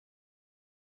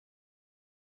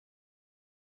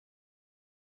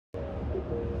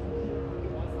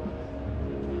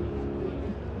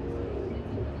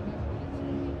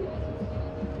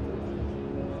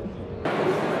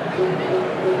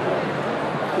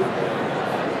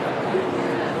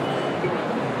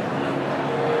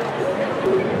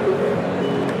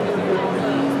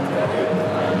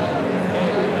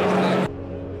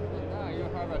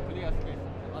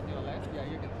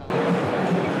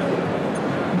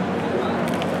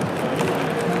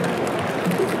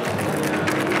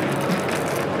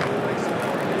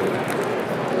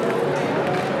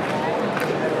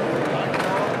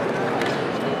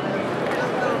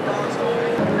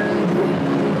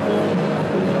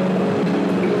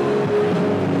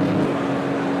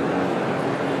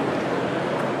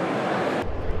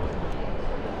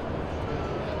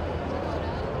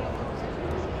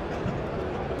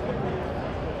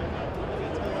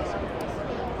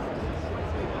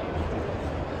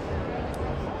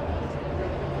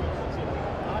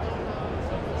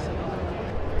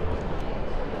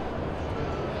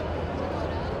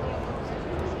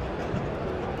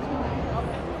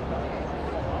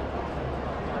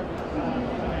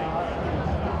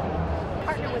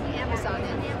Amazon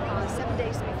in 7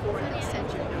 days before they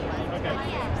send you your money. Okay.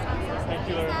 Thank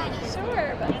you very much.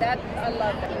 Sure, but that I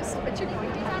love this. But you're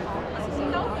going to have all kinds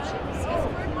of options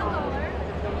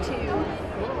to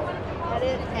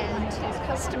edit and to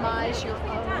customize your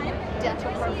own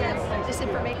dental program. This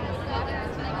information.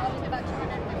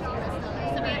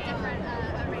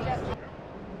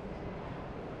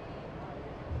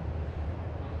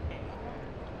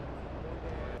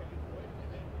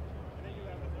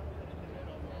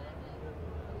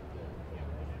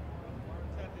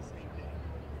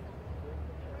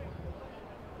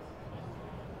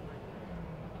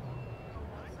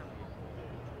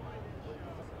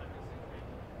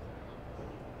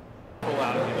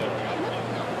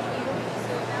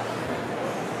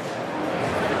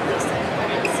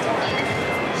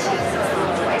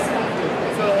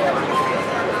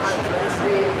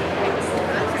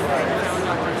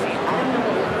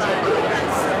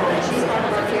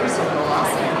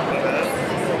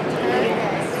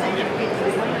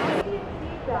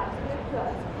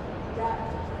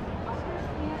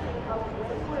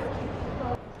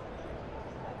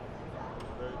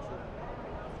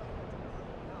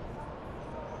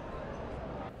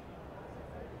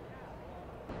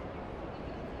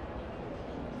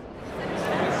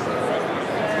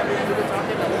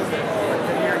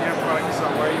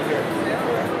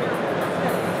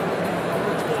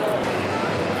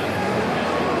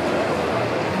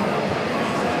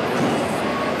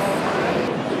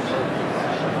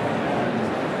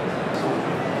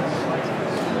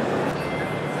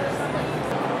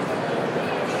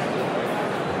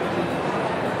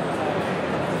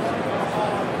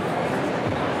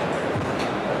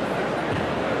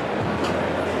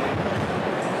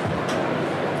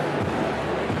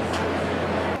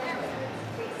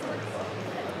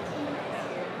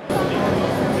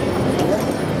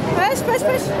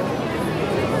 Push.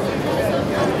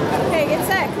 Okay, get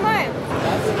set. Come on.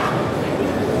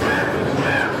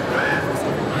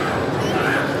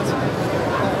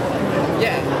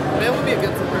 Yeah, that would be a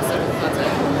good first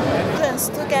contact. Students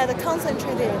to get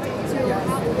concentrated.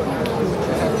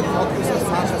 Focus as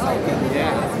much as I can.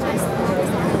 Yeah.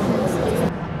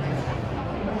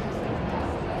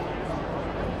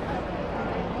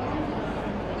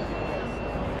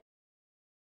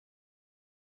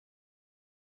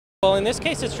 Well, in this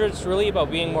case, it's really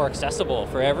about being more accessible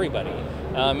for everybody.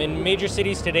 In major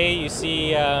cities today, you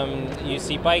see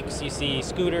bikes, you see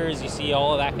scooters, you see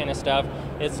all of that kind of stuff.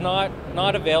 It's not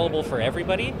available for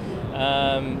everybody.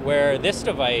 Where this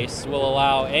device will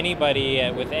allow anybody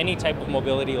with any type of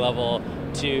mobility level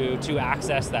to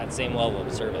access that same level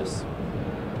of service.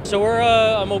 So we're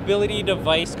a mobility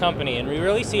device company, and we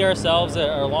really see ourselves,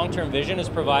 our long-term vision is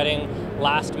providing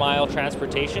last mile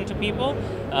transportation to people.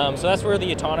 So that's where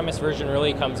the autonomous version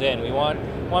really comes in. We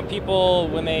want people,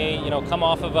 when they come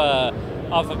off of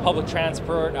public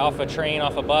transport, off a train,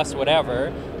 off a bus,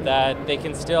 whatever, that they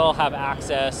can still have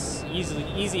access,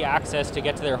 easy access to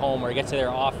get to their home or get to their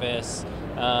office,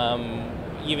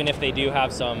 even if they do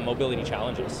have some mobility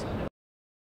challenges.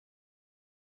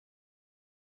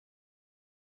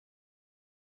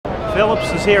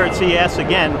 Philips is here at CES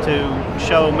again to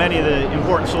show many of the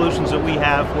important solutions that we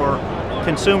have for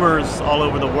consumers all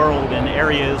over the world in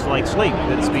areas like sleep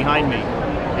that's behind me.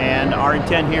 And our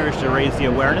intent here is to raise the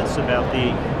awareness about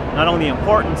not only the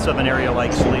importance of an area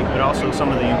like sleep, but also some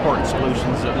of the important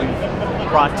solutions that we've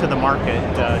brought to the market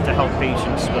to help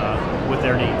patients with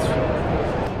their needs.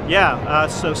 Yeah,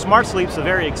 so Smart Sleep's a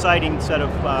very exciting set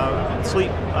of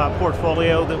sleep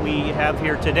portfolio that we have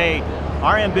here today.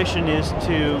 Our ambition is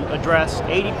to address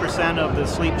 80% of the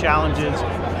sleep challenges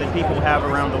that people have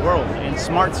around the world, and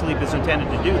Smart Sleep is intended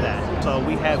to do that. So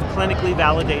we have clinically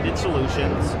validated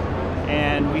solutions,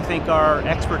 and we think our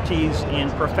expertise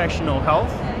in professional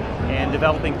health and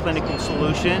developing clinical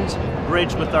solutions,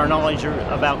 bridged with our knowledge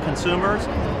about consumers,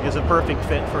 is a perfect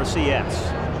fit for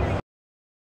CES.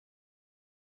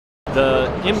 The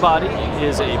InBody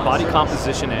is a body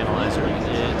composition analyzer.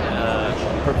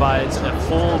 It provides a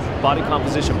full body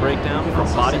composition breakdown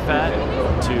from body fat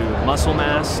to muscle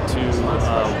mass to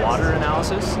water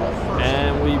analysis,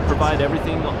 and we provide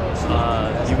everything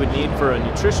you would need for a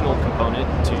nutritional component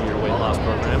to your weight loss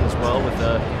program as well, with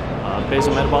a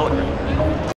basal metabolic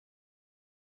rate.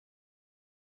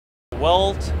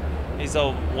 Welt is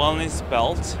a wellness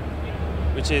belt,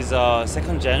 which is a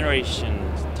second generation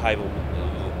type of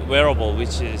wearable,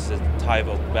 which is a type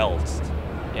of belt.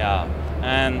 Yeah,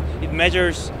 and it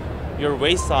measures your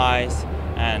waist size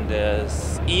and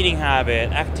eating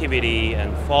habit, activity,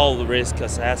 and fall risk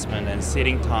assessment, and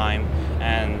sitting time,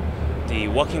 and the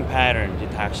walking pattern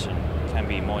detection can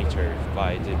be monitored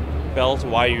by the belt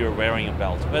while you're wearing a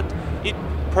belt. But it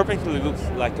perfectly looks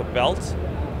like a belt,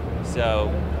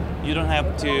 so you don't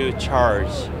have to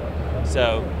charge.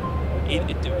 So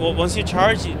well, once you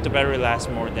charge, the battery lasts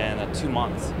more than 2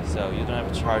 months, so you don't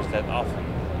have to charge that often.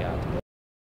 Yeah.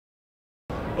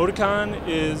 Oticon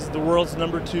is the world's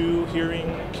 #2 hearing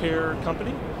care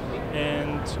company,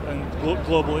 and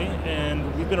globally, and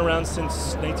we've been around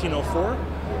since 1904.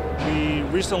 We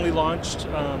recently launched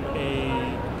a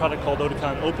product called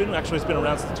Oticon Open. Actually, it's been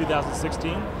around since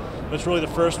 2016. But it's really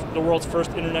the world's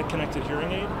first internet-connected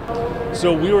hearing aid.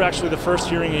 So we were actually the first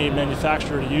hearing aid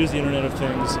manufacturer to use the Internet of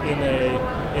Things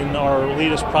in our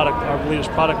latest product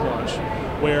launch,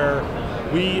 where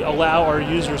we allow our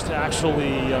users to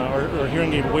actually, our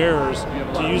hearing aid wearers,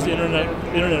 to use the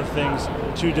Internet of Things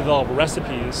to develop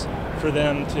recipes for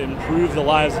them to improve the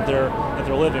lives that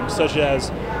they're living, such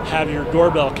as have your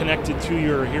doorbell connected to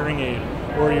your hearing aid,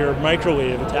 or your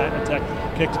microwave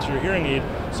connected to your hearing aid,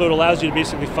 so it allows you to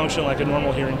basically function like a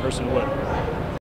normal hearing person would.